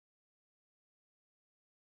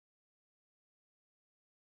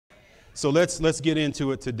So let's get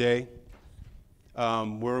into it today.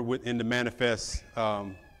 We're in the manifest,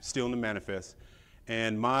 still in the manifest.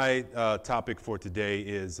 And my topic for today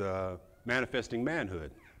is manifesting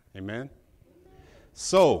manhood. Amen.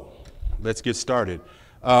 So let's get started.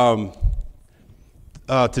 Today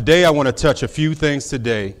I want to touch a few things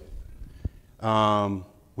today.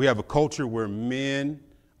 We have a culture where men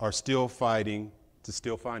are still fighting to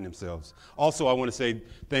still find themselves. Also, I want to say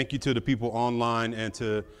thank you to the people online and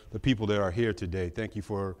to the people that are here today. Thank you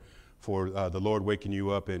for the Lord waking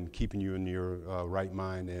you up and keeping you in your right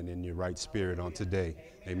mind and in your right spirit on today.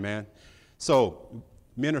 Amen. So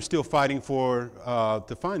men are still fighting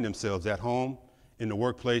to find themselves at home, in the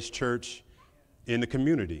workplace, church, in the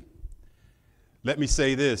community. Let me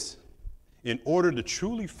say this. In order to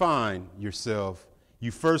truly find yourself,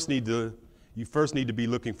 you first need to be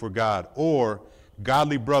looking for God or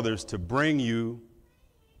godly brothers to bring you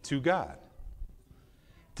to God.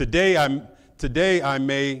 Today I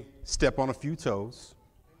may step on a few toes,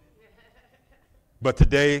 but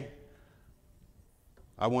today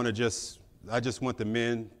I just want the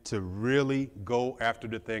men to really go after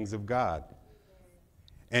the things of God.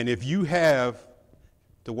 And if you have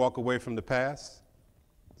to walk away from the past,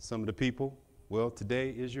 some of the people, well,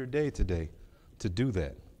 today is your day today to do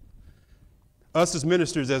that. Us as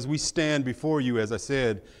ministers, as we stand before you, as I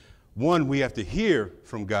said, one, we have to hear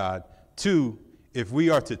from God. Two, if we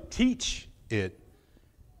are to teach it,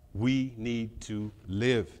 we need to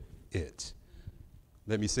live it.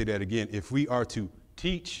 Let me say that again. If we are to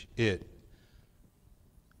teach it,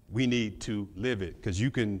 we need to live it. Because you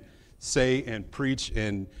can say and preach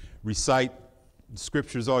and recite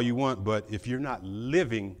scriptures all you want, but if you're not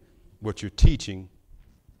living what you're teaching,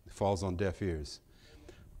 it falls on deaf ears.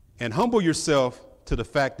 And humble yourself to the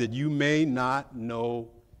fact that you may not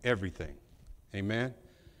know everything. Amen.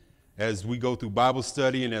 As we go through Bible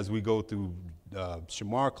study and as we go through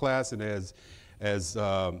Shamar class and as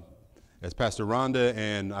Pastor Rhonda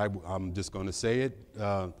and I'm just going to say it,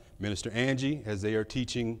 Minister Angie, as they are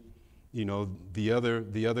teaching, the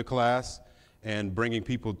other class and bringing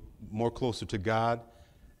people more closer to God.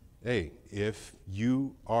 Hey, if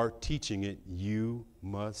you are teaching it, you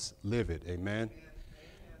must live it. Amen.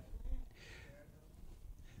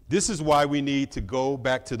 This is why we need to go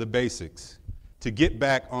back to the basics, to get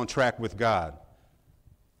back on track with God.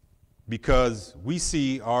 Because we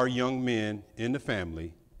see our young men in the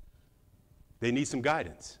family, they need some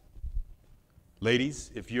guidance.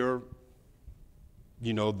 Ladies, if you're,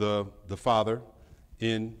 the father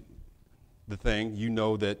in the thing, you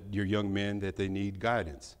know that your young men, that they need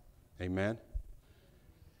guidance. Amen.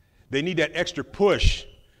 They need that extra push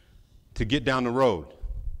to get down the road.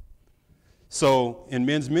 So in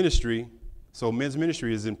men's ministry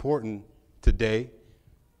is important today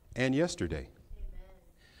and yesterday. Amen.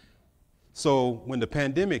 So when the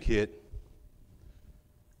pandemic hit,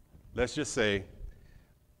 let's just say,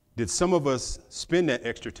 did some of us spend that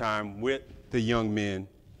extra time with the young men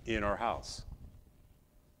in our house?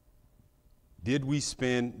 Did we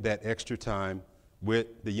spend that extra time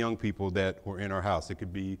with the young people that were in our house? It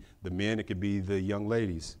could be the men, it could be the young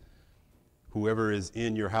ladies, whoever is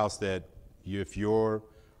in your house that if you're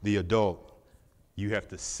the adult, you have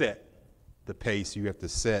to set the pace. You have to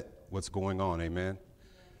set what's going on. Amen.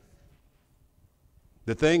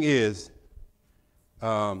 The thing is,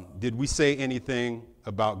 did we say anything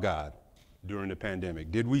about God during the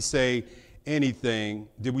pandemic? Did we say anything?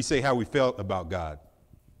 Did we say how we felt about God?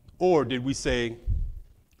 Or did we say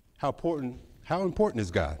how important is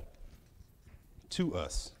God to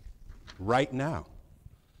us right now?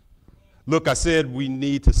 Look, I said we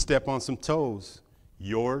need to step on some toes.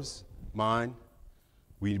 Yours, mine.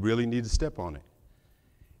 We really need to step on it.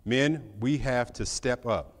 Men, we have to step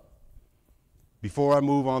up. Before I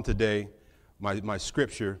move on today, my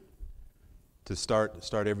scripture to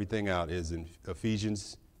start everything out is in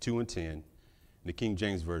Ephesians 2:10, in the King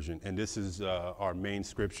James Version. And this is our main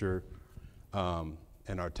scripture and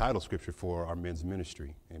our title scripture for our men's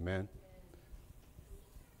ministry. Amen.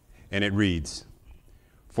 And it reads,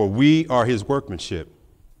 "For we are his workmanship,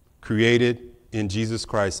 created in Jesus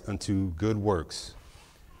Christ unto good works,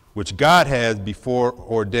 which God has before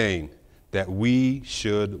ordained that we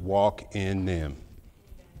should walk in them."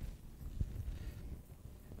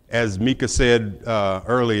 As Mika said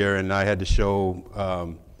earlier, and I had to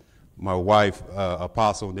show my wife,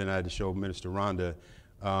 Apostle, and then I had to show Minister Rhonda,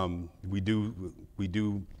 we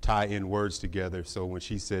do tie in words together. So when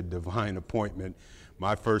she said divine appointment,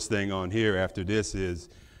 my first thing on here after this is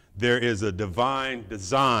there is a divine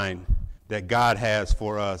design that God has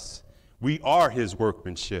for us. We are his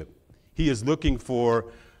workmanship. He is looking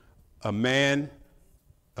for a man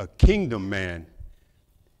a kingdom man,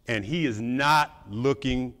 and he is not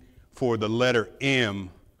looking for the letter M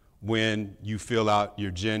when you fill out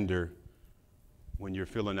your gender, when you're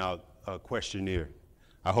filling out a questionnaire.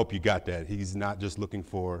 I hope you got that. He's not just looking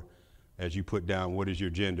for, as you put down, what is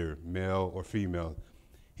your gender, male or female.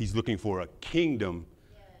 He's looking for a kingdom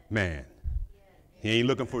man. He ain't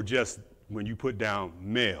looking for just when you put down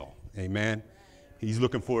male. Amen. He's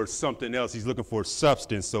looking for something else. He's looking for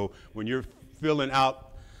substance. So when you're filling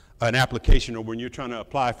out an application or when you're trying to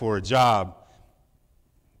apply for a job,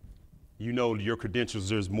 you know your credentials,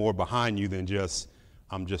 there's more behind you than just,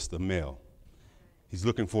 I'm just a male. He's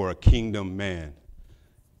looking for a kingdom man.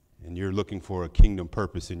 And you're looking for a kingdom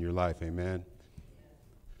purpose in your life. Amen.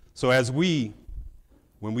 So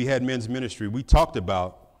when we had men's ministry, we talked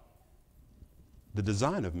about the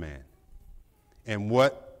design of man and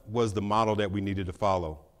what was the model that we needed to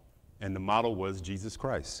follow. And the model was Jesus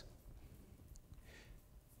Christ.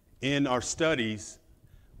 In our studies,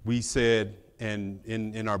 we said, and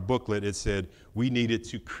in our booklet, it said we needed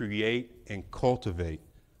to create and cultivate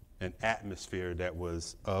an atmosphere that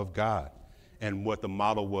was of God and what the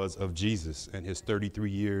model was of Jesus and his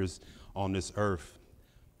 33 years on this earth,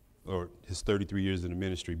 or his 33 years in the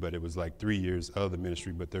ministry, but it was like 3 years of the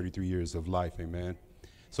ministry, but 33 years of life, amen?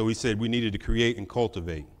 So we said we needed to create and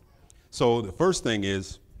cultivate. So the first thing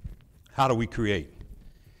is, how do we create?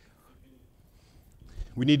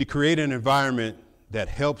 We need to create an environment that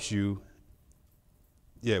helps you.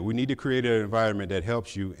 Yeah, we need to create an environment that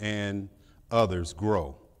helps you and others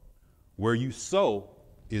grow. Where you sow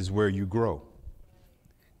is where you grow.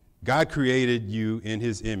 God created you in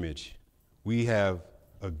his image. We have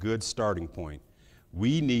a good starting point.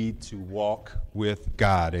 We need to walk with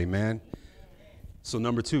God, amen? So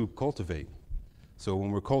number 2, cultivate. So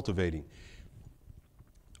when we're cultivating,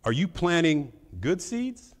 are you planting good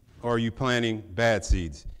seeds or are you planting bad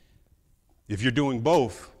seeds? If you're doing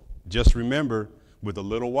both, just remember, with a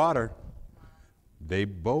little water, they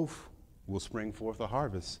both will spring forth a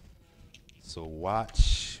harvest. So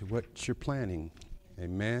watch what you're planting.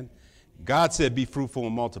 Amen. God said, be fruitful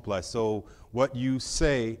and multiply. So what you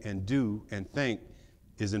say and do and think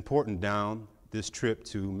is important down this trip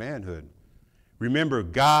to manhood. Remember,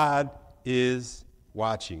 God is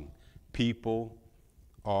watching. People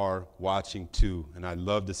are watching too. And I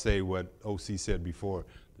love to say what OC said before,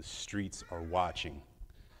 the streets are watching.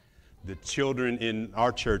 The children in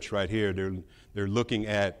our church right here, they're looking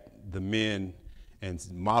at the men and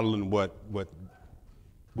modeling what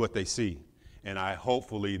they see. And I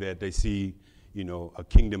hopefully that they see, a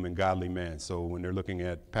kingdom and godly man. So when they're looking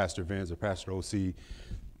at Pastor Vince or Pastor OC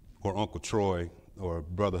or Uncle Troy or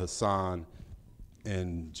Brother Hassan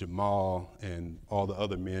and Jamal and all the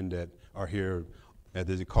other men that are here, as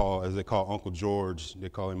they call Uncle George, they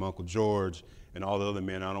call him Uncle George, and all the other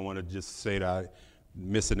men. I don't want to just say that I'm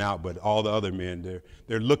missing out, but all the other men,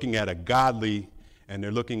 they're looking at a godly, and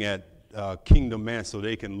they're looking at kingdom man, so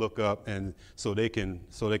they can look up and so they can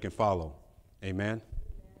follow. Amen.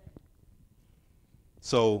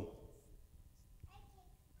 So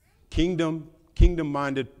a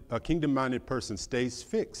kingdom-minded person stays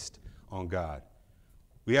fixed on God.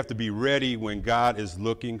 We have to be ready when God is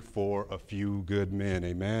looking for a few good men.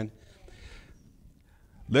 Amen.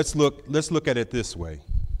 Let's look at it this way.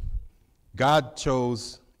 God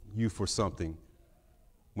chose you for something.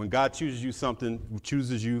 When God chooses you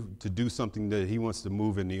to do something that he wants to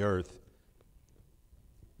move in the earth,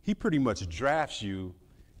 he pretty much drafts you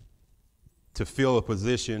to fill a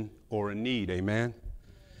position or a need. Amen.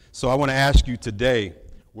 So I want to ask you today,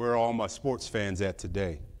 where are all my sports fans at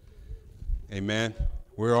today? Amen.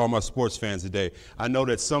 Where are all my sports fans today? I know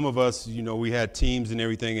that some of us, we had teams and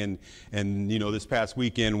everything, and this past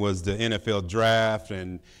weekend was the NFL draft,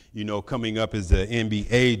 and, coming up is the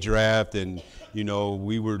NBA draft, and,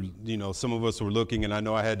 we were, some of us were looking, and I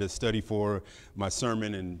know I had to study for my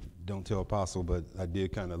sermon, and don't tell Apostle, but I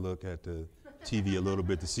did kind of look at the TV a little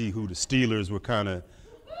bit to see who the Steelers were kind of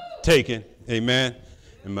taking. Amen.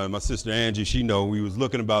 And my sister Angie, she know we was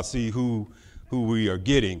looking about see who we are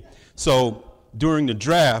getting. So during the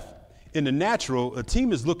draft, in the natural, a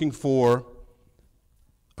team is looking for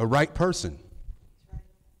a right person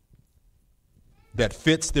that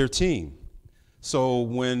fits their team. So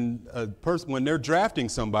when they're drafting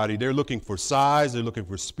somebody, they're looking for size, they're looking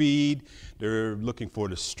for speed, they're looking for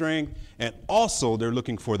the strength, and also they're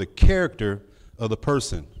looking for the character of the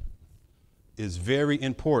person. Is very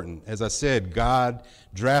important. As I said, God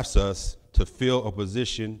drafts us to fill a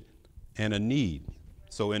position and a need.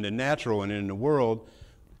 So in the natural and in the world,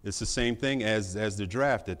 it's the same thing as the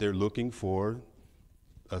draft, that they're looking for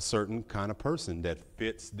a certain kind of person that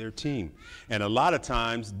fits their team. And a lot of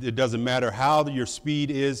times, it doesn't matter how your speed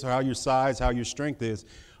is, how your size, how your strength is.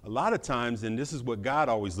 A lot of times, and this is what God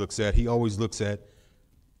always looks at, he always looks at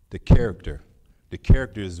the character. The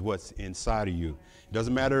character is what's inside of you. It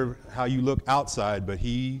doesn't matter how you look outside, but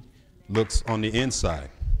he looks on the inside.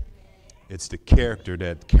 It's the character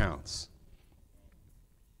that counts.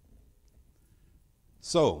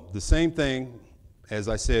 So, the same thing, as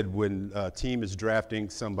I said, when a team is drafting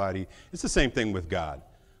somebody, it's the same thing with God.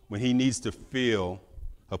 When he needs to fill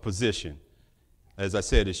a position, as I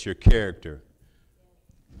said, it's your character.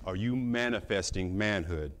 Are you manifesting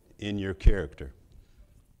manhood in your character?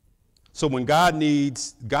 So when God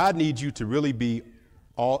needs you to really be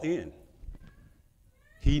all in.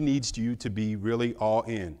 He needs you to be really all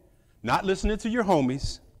in. Not listening to your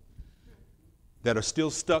homies that are still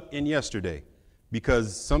stuck in yesterday.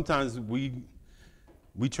 Because sometimes we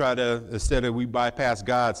try to, instead of we bypass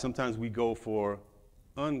God, sometimes we go for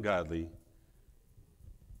ungodly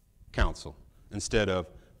counsel instead of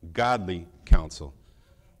godly counsel.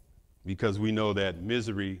 Because we know that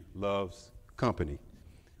misery loves company.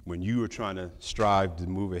 When you are trying to strive to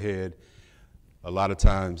move ahead, a lot of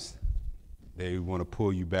times they want to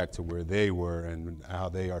pull you back to where they were and how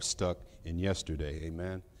they are stuck in yesterday.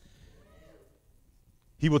 Amen.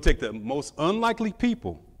 He will take the most unlikely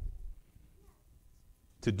people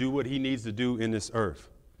to do what he needs to do in this earth.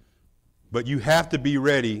 But you have to be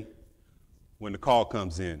ready when the call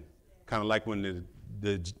comes in. Kind of like when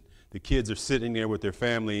the kids are sitting there with their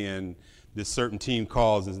family and this certain team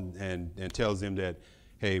calls and tells them that,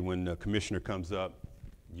 hey, when the commissioner comes up,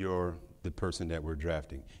 you're the person that we're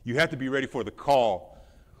drafting. You have to be ready for the call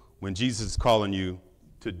when Jesus is calling you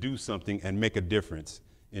to do something and make a difference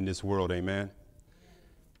in this world. Amen.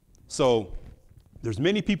 So there's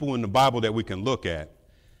many people in the Bible that we can look at,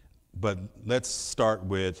 but let's start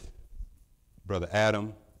with Brother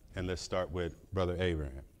Adam and let's start with Brother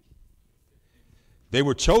Abraham. They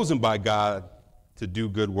were chosen by God to do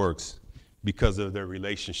good works because of their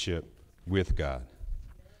relationship with God.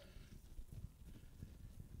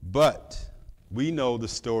 But we know the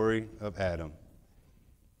story of Adam.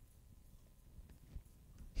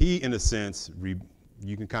 He, in a sense,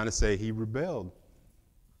 you can kind of say he rebelled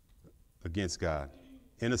against God,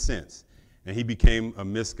 in a sense. And he became a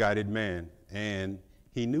misguided man, and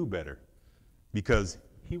he knew better because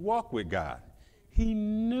he walked with God. He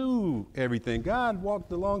knew everything. God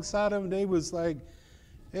walked alongside him. They was like,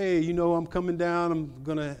 hey, I'm coming down. I'm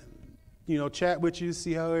going to, chat with you,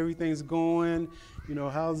 see how everything's going.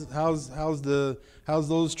 How's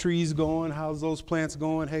those trees going? How's those plants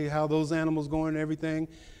going? Hey, how those animals going and everything?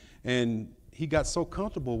 And he got so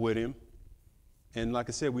comfortable with him. And like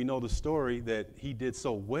I said, we know the story that he did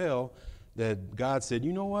so well that God said,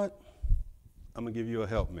 you know what? I'm going to give you a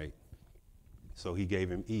helpmate. So he gave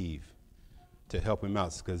him Eve to help him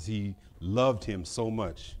out because he loved him so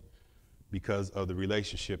much because of the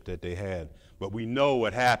relationship that they had. But we know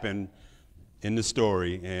what happened in the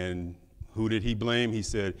story. And who did he blame? He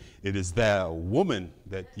said, it is that woman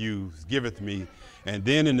that you giveth me. And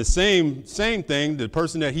then in the same thing, the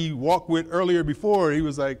person that he walked with earlier before, he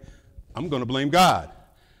was like, I'm going to blame God.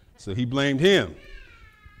 So he blamed him.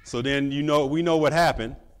 So then, we know what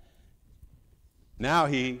happened. Now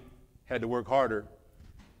he had to work harder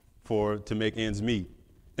to make ends meet.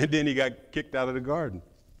 And then he got kicked out of the garden.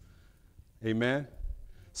 Amen.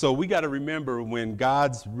 So we got to remember when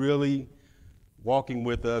God's really walking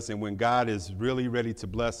with us and when God is really ready to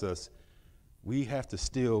bless us, we have to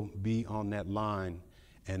still be on that line.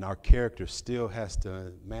 And our character still has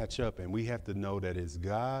to match up, and we have to know that it's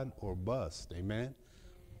God or bust. Amen?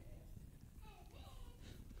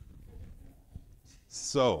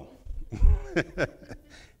 So,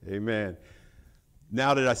 amen.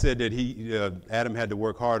 Now that I said that Adam had to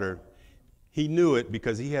work harder, he knew it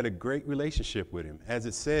because he had a great relationship with him. As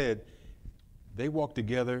it said, they walked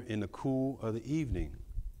together in the cool of the evening.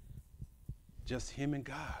 Just him and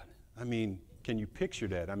God. I mean, can you picture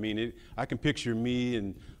that? I mean, I can picture me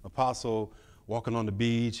and Apostle walking on the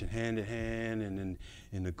beach and hand in hand and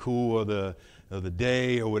in the cool of the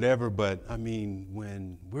day or whatever. But, I mean,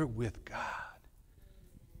 when we're with God,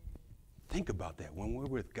 think about that. When we're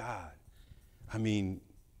with God, I mean,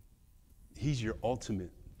 he's your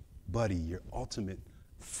ultimate buddy, your ultimate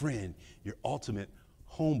friend, your ultimate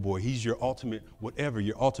homeboy. He's your ultimate whatever,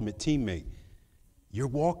 your ultimate teammate. You're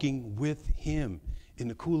walking with him in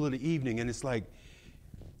the cool of the evening, and it's like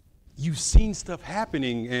you've seen stuff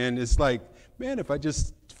happening, and it's like, man, if I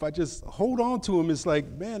just hold on to him, it's like,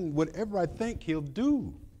 man, whatever I think he'll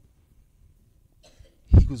do.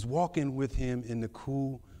 He was walking with him in the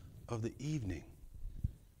cool of the evening.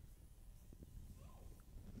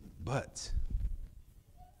 But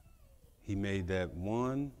he made that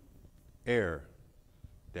one error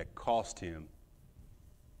that cost him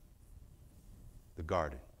the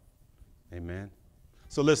garden. Amen.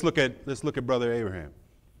 So let's look at Brother Abraham.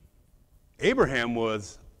 Abraham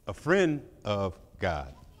was a friend of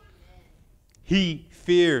God. He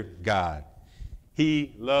feared God.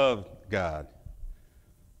 He loved God.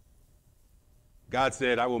 God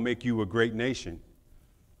said, I will make you a great nation.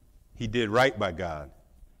 He did right by God.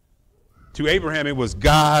 To Abraham, it was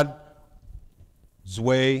God's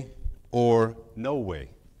way or no way.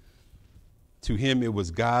 To him, it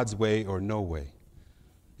was God's way or no way.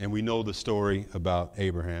 And we know the story about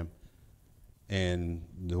Abraham. And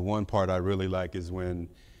the one part I really like is when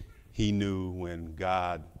he knew when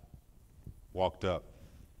God walked up.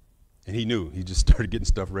 And he knew. He just started getting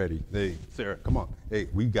stuff ready. Hey, Sarah, come on. Hey,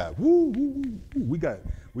 we got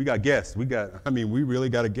guests. We really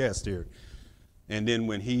got a guest here. And then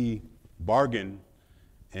when he bargained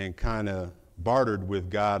and kind of bartered with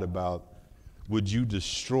God about, would you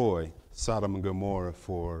destroy Sodom and Gomorrah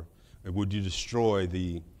would you destroy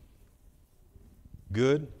the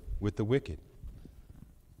good with the wicked?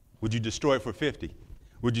 Would you destroy it for 50?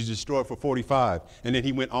 Would you destroy it for 45? And then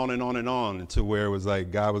he went on and on and on to where it was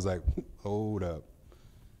like, God was like, hold up.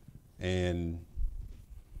 And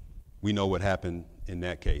we know what happened in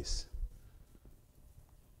that case.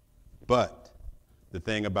 But the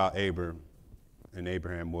thing about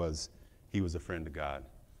Abraham was he was a friend of God.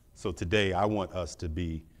 So today I want us to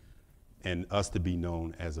be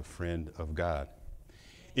known as a friend of God.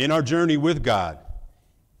 In our journey with God,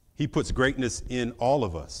 he puts greatness in all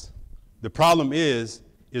of us. The problem is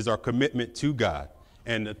our commitment to God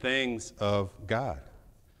and the things of God.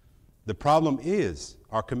 The problem is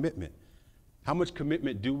our commitment. How much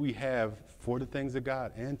commitment do we have for the things of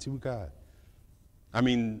God and to God? I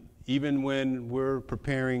mean, even when we're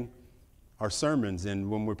preparing our sermons and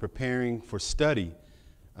when we're preparing for study,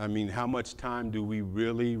 I mean, how much time do we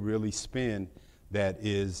really, really spend that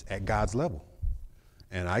is at God's level?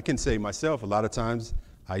 And I can say myself, a lot of times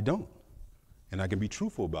I don't. And I can be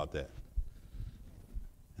truthful about that.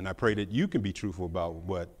 And I pray that you can be truthful about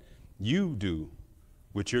what you do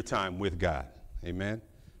with your time with God. Amen.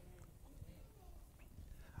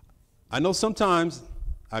 I know sometimes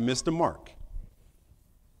I miss the mark.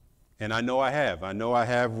 And I know I have. I know I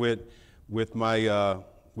have with my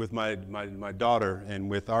daughter and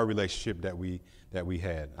with our relationship that we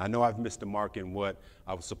had. I know I've missed the mark in what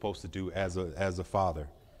I was supposed to do as a father.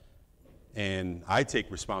 And I take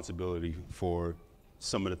responsibility for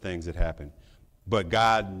some of the things that happened. But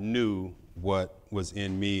God knew what was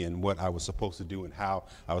in me and what I was supposed to do and how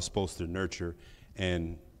I was supposed to nurture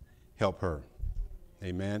and help her.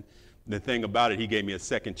 Amen. The thing about it, he gave me a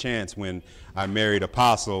second chance when I married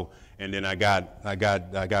Apostle, and then I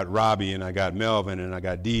got Robbie, and I got Melvin, and I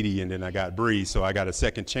got Dee Dee, and then I got Bree. So I got a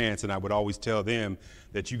second chance, and I would always tell them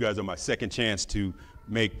that you guys are my second chance to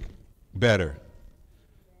make better.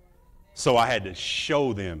 So I had to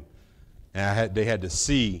show them, and they had to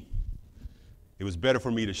see. It was better for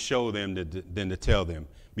me to show them than to tell them,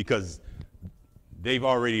 because they've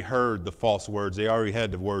already heard the false words. They already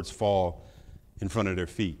had the words fall in front of their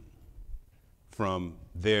feet from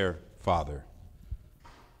their father.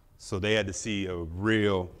 So they had to see a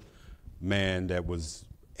real man that was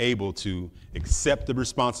able to accept the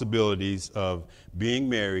responsibilities of being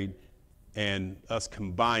married and us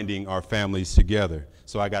combining our families together.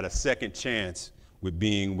 So I got a second chance with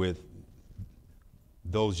being with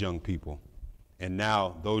those young people. And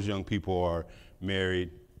now those young people are married,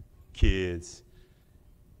 kids,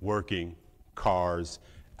 working, cars,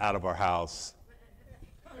 out of our house,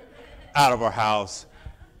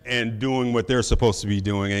 and doing what they're supposed to be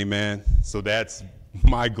doing. Amen. So that's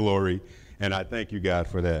my glory, and I thank you, God,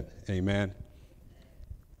 for that. Amen.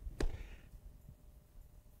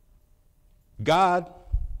 God,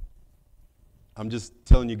 I'm just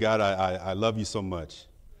telling you, God, I love you so much.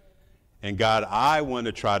 And God, I want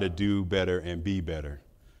to try to do better and be better.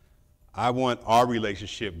 I want our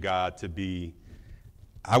relationship, God,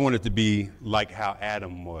 I want it to be like how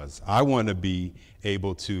Adam was. I want to be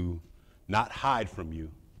able to not hide from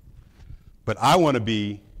you, but I want to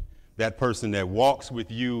be that person that walks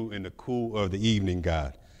with you in the cool of the evening,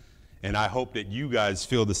 God. And I hope that you guys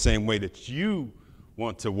feel the same way, that you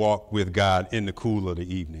want to walk with God in the cool of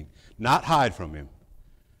the evening, not hide from him.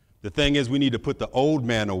 The thing is, we need to put the old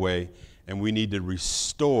man away, and we need to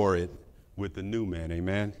restore it with the new man.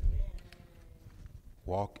 Amen.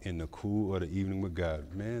 Walk in the cool of the evening with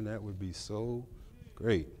God. Man, that would be so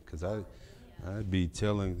great, because I'd be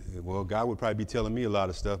God would probably be telling me a lot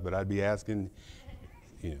of stuff, but I'd be asking,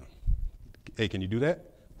 hey, can you do that?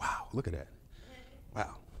 Wow. look at that.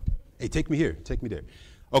 Wow. Hey, take me here. Take me there.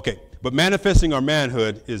 Okay, but manifesting our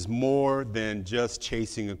manhood is more than just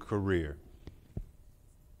chasing a career.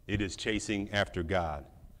 It is chasing after God.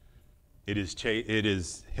 It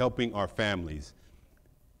is helping our families.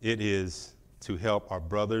 It is to help our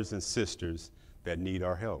brothers and sisters that need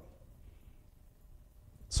our help.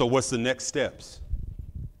 So what's the next steps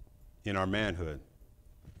in our manhood?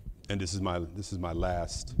 And this is my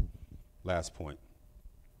last point.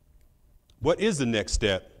 What is the next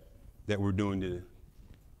step that we're doing to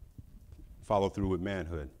follow through with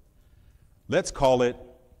manhood? Let's call it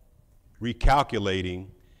recalculating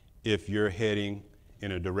if you're heading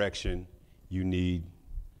in a direction you need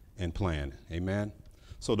and plan. Amen?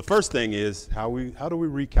 So the first thing is how do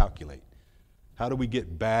we recalculate? How do we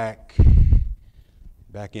get back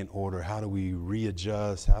in order? How do we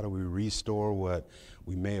readjust? How do we restore what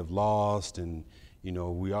we may have lost? And you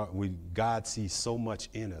know, God sees so much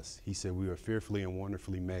in us. He said we are fearfully and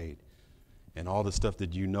wonderfully made. And all the stuff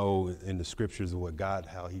that you know in the scriptures of what God,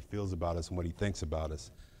 how he feels about us and what he thinks about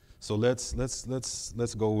us. So let's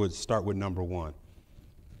start with number one.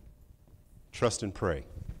 Trust and pray.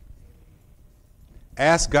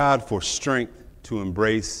 Ask God for strength to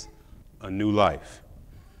embrace a new life.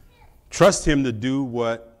 Trust him to do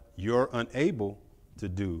what you're unable to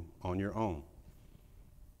do on your own.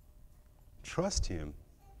 Trust him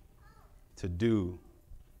to do,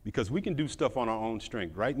 because we can do stuff on our own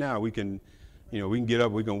strength. Right now, we can get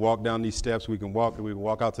up, we can walk down these steps, we can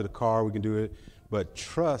walk out to the car, we can do it. But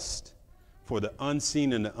trust for the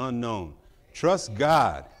unseen and the unknown. Trust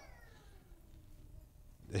God.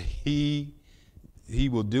 He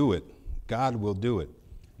will do it. God will do it.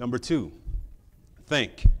 Number two,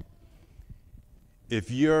 think.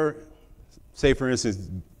 Say for instance,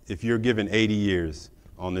 if you're given 80 years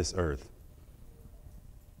on this earth,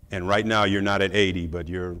 and right now you're not at 80, but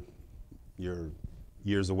you're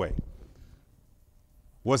years away.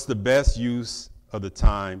 What's the best use of the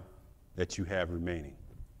time that you have remaining?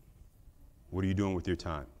 What are you doing with your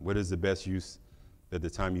time? What is the best use of the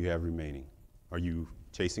time you have remaining? Are you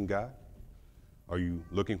chasing God? Are you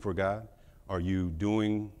looking for God? Are you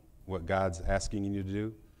doing what God's asking you to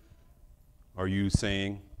do? Are you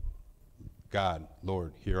saying, God,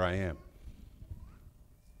 Lord, here I am?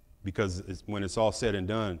 Because when it's all said and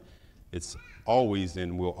done, it's always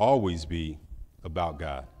and will always be about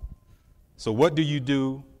God. So what do you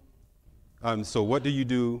do? And what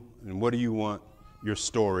do you want your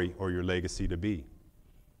story or your legacy to be?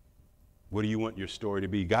 What do you want your story to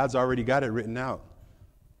be? God's already got it written out.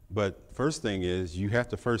 But first thing is, you have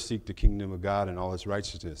to first seek the kingdom of God and all its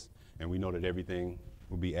righteousness. And we know that everything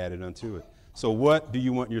will be added unto it. So what do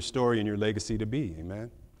you want your story and your legacy to be?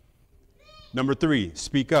 Amen. Number three,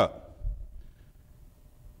 speak up.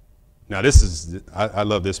 Now I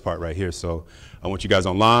love this part right here. So I want you guys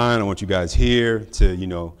online, I want you guys here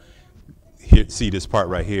to, see this part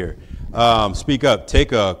right here. Speak up.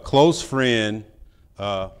 Take a close friend,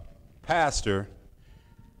 pastor,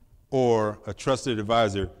 or a trusted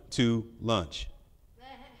advisor to lunch. You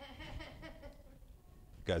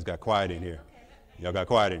guys got quiet in here. Y'all got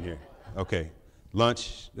quiet in here. Okay.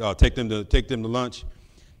 Lunch. Take them to lunch.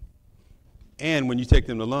 And when you take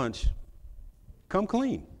them to lunch, come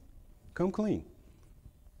clean. Come clean.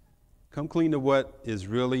 Come clean to what is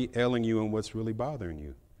really ailing you and what's really bothering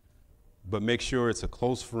you. But make sure it's a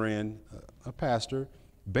close friend, a pastor.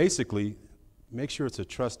 Basically, make sure it's a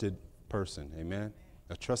trusted person. Amen.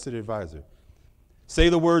 A trusted advisor. Say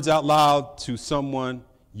the words out loud to someone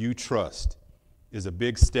you trust is a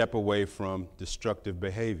big step away from destructive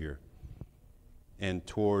behavior and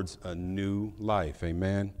towards a new life.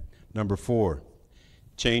 Amen. Number four,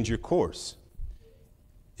 change your course.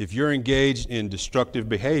 If you're engaged in destructive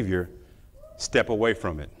behavior, step away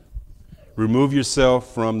from it. Remove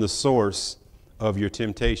yourself from the source of your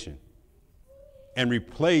temptation and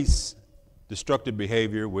replace destructive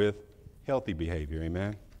behavior with healthy behavior.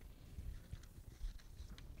 Amen.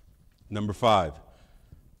 Number five,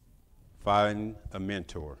 find a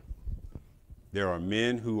mentor. There are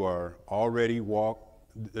men who have already walked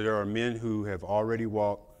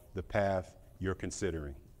the path you're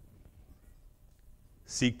considering.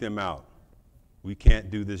 Seek them out. We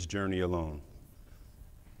can't do this journey alone.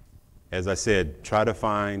 As I said, try to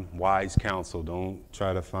find wise counsel. Don't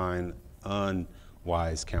try to find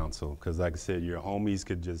unwise counsel. Because like I said, your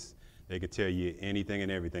homies they could tell you anything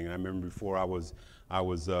and everything. And I remember before I was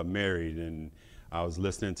married and I was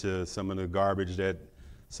listening to some of the garbage that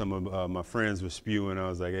some of my friends were spewing. I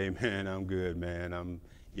was like, hey man, I'm good, man.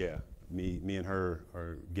 Me and her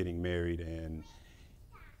are getting married and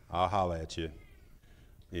I'll holler at you.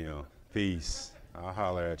 Peace. I'll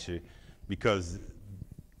holler at you. Because,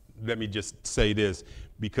 let me just say this,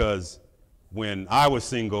 because when I was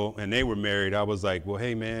single and they were married, I was like, well,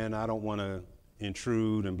 hey, man, I don't want to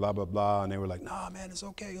intrude and blah, blah, blah. And they were like, nah, man, it's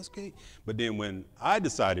okay, it's okay. But then when I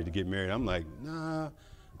decided to get married, I'm like, nah,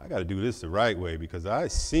 I got to do this the right way, because I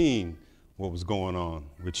seen what was going on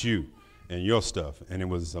with you and your stuff, and it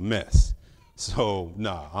was a mess. So,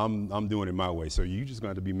 nah, I'm doing it my way. So you just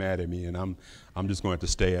going to be mad at me, and I'm just going to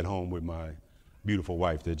stay at home with my beautiful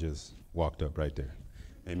wife that just walked up right there.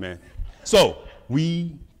 Amen. So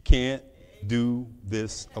we can't do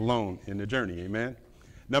this alone in the journey. Amen.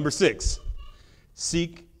 Number 6,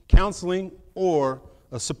 seek counseling or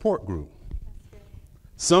a support group.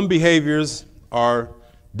 Some behaviors are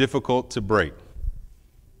difficult to break.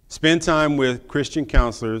 Spend time with Christian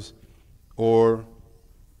counselors or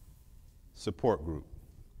support group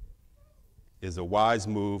is a wise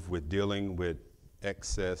move with dealing with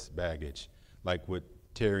excess baggage, like what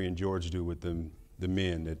Terry and George do with the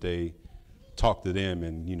men, that they talk to them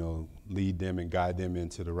and, lead them and guide them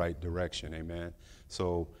into the right direction. Amen.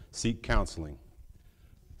 So seek counseling,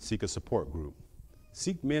 seek a support group,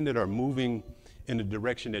 seek men that are moving in the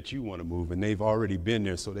direction that you want to move, and they've already been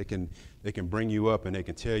there, so they can bring you up, and they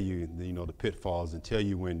can tell you, the pitfalls, and tell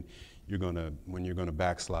you when you're gonna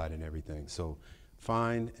backslide and everything. So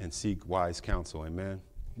find and seek wise counsel. Amen.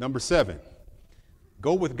 Number 7,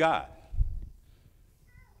 go with God.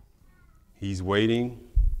 He's waiting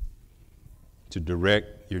to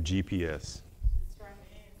direct your GPS. That's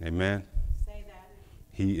right. Amen. Say that.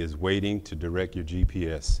 He is waiting to direct your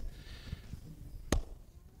GPS.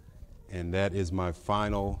 And that is my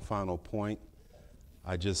final point.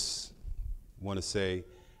 I just want to say,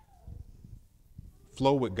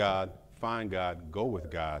 flow with God, find God, go with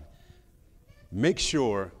God. Make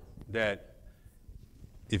sure that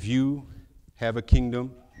if you have a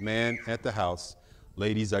kingdom man at the house,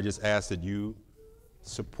 ladies, I just ask that you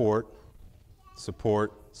support.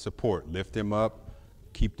 Lift them up,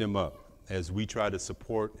 keep them up, as we try to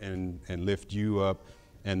support and lift you up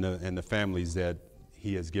and the families that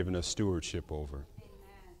He has given us stewardship over.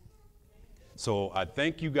 Amen. So I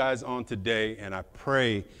thank you guys on today, and I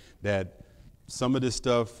pray that some of this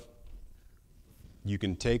stuff you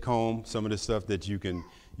can take home, some of the stuff that you can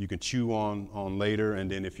chew on later, and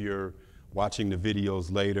then if you're watching the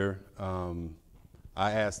videos later,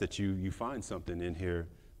 I ask that you find something in here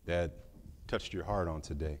that touched your heart on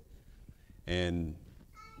today. And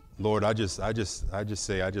Lord, I just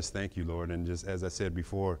thank you, Lord. And just as I said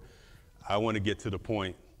before, I want to get to the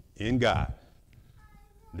point in God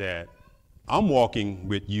that I'm walking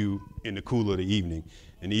with you in the cool of the evening.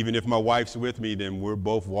 And even if my wife's with me, then we're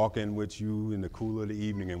both walking with you in the cool of the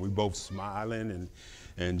evening, and we're both smiling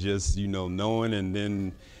and just, knowing. And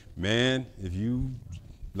then, man, if you,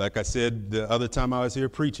 like I said the other time I was here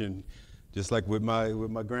preaching, just like with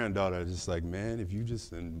my granddaughter, just like, man, if you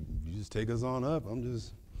just take us on up, I'm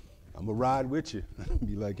gonna ride with you.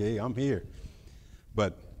 Be like, hey, I'm here.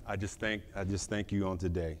 But I just thank you on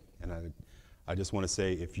today. And I just want to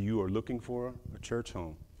say, if you are looking for a church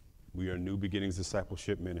home, we are New Beginnings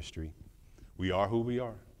Discipleship Ministry. We are who we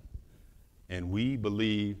are. And we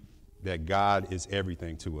believe that God is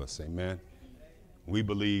everything to us. Amen. We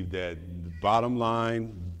believe that the bottom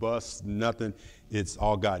line, bust, nothing, it's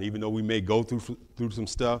all God. Even though we may go through some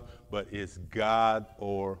stuff, but it's God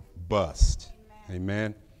or bust.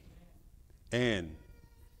 Amen. And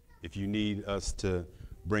if you need us to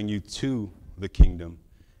bring you to the kingdom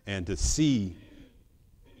and to see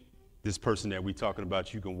this person that we're talking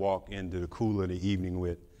about, you can walk into the cool of the evening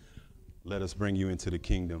with, let us bring you into the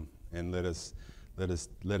kingdom, and let us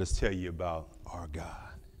tell you about our God.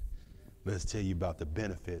 Let us tell you about the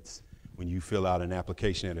benefits when you fill out an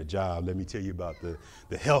application at a job. Let me tell you about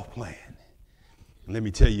the health plan. And let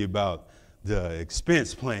me tell you about the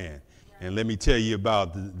expense plan. And let me tell you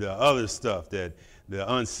about the other stuff, the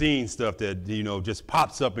unseen stuff that, just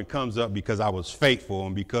pops up and comes up because I was faithful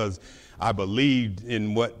and because I believed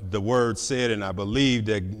in what the word said, and I believed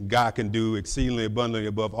that God can do exceedingly abundantly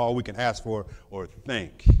above all we can ask for or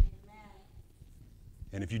think. Amen.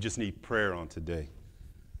 And if you just need prayer on today,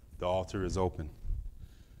 the altar is open,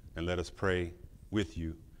 and let us pray with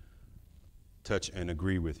you, touch and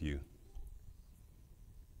agree with you.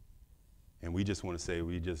 And we just want to say,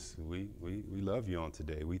 we love you on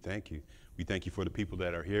today. We thank you. We thank you for the people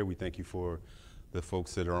that are here. We thank you for the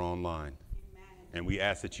folks that are online. Amen. And we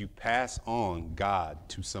ask that you pass on God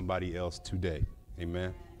to somebody else today. Amen.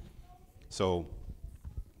 Amen. So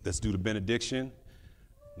let's do the benediction.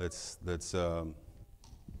 Let's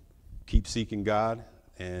keep seeking God.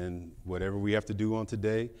 And whatever we have to do on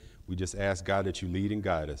today, we just ask God that you lead and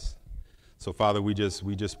guide us. So, Father, we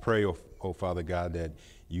just pray, oh Father God, that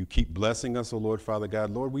you keep blessing us, oh Lord, Father God.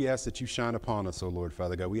 Lord, we ask that you shine upon us, oh Lord,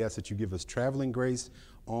 Father God. We ask that you give us traveling grace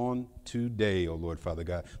on today, oh Lord, Father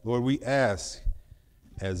God. Lord, we ask,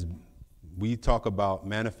 as we talk about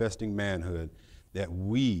manifesting manhood, that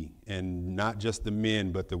we, and not just the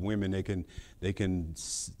men, but the women, they can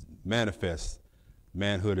manifest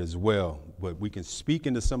manhood as well. But we can speak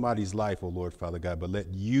into somebody's life, oh Lord, Father God, but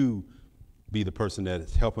let you be the person that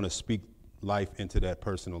is helping us speak life into that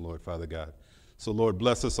person, oh Lord, Father God. So, Lord,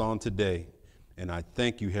 bless us on today. And I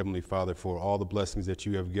thank you, Heavenly Father, for all the blessings that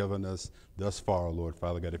you have given us thus far, oh Lord,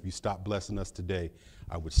 Father God. If you stop blessing us today,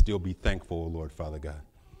 I would still be thankful, oh Lord, Father God.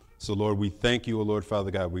 So, Lord, we thank you, oh Lord, Father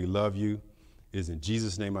God. We love you. It is in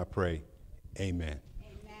Jesus' name I pray. Amen.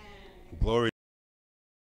 Amen. Glory.